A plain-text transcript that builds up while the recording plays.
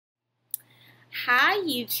Hi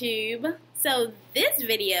YouTube! So this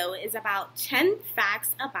video is about 10 facts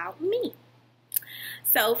about me.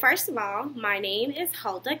 So first of all, my name is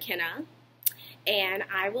Hulda Kenna and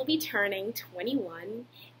I will be turning 21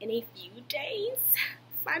 in a few days.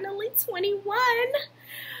 Finally 21!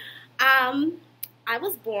 I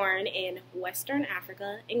was born in Western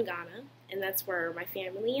Africa in Ghana, and that's where my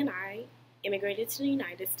family and I immigrated to the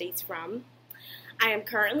United States from. I am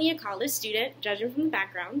currently a college student, judging from the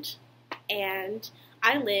background, and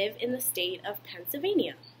I live in the state of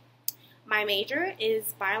Pennsylvania. My major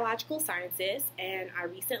is biological sciences, and I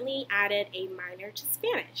recently added a minor to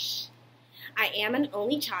Spanish. I am an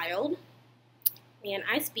only child, and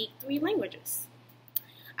I speak 3 languages.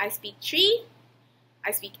 I speak Twi,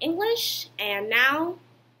 I speak English, and now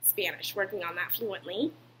Spanish, working on that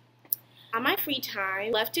fluently. On my free time, I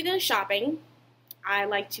love to go shopping. I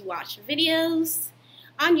like to watch videos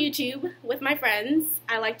on YouTube with my friends.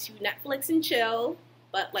 I like to Netflix and chill,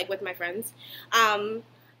 but like with my friends. I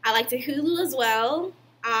like to Hulu as well.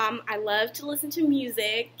 I love to listen to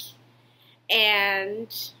music, and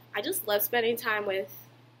I just love spending time with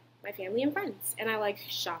my family and friends, and I like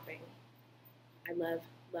shopping. I love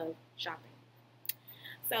shopping.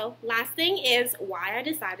 So last thing is why I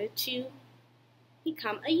decided to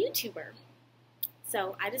become a YouTuber.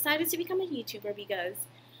 So I decided to become a YouTuber because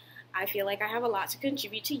I feel like I have a lot to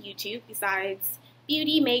contribute to YouTube besides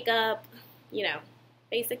beauty, makeup,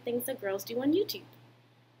 basic things that girls do on YouTube.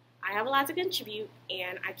 I have a lot to contribute,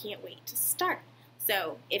 and I can't wait to start.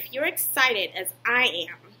 So if you're excited as I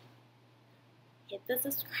am, hit the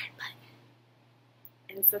subscribe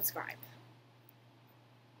button and subscribe.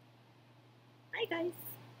 Bye guys.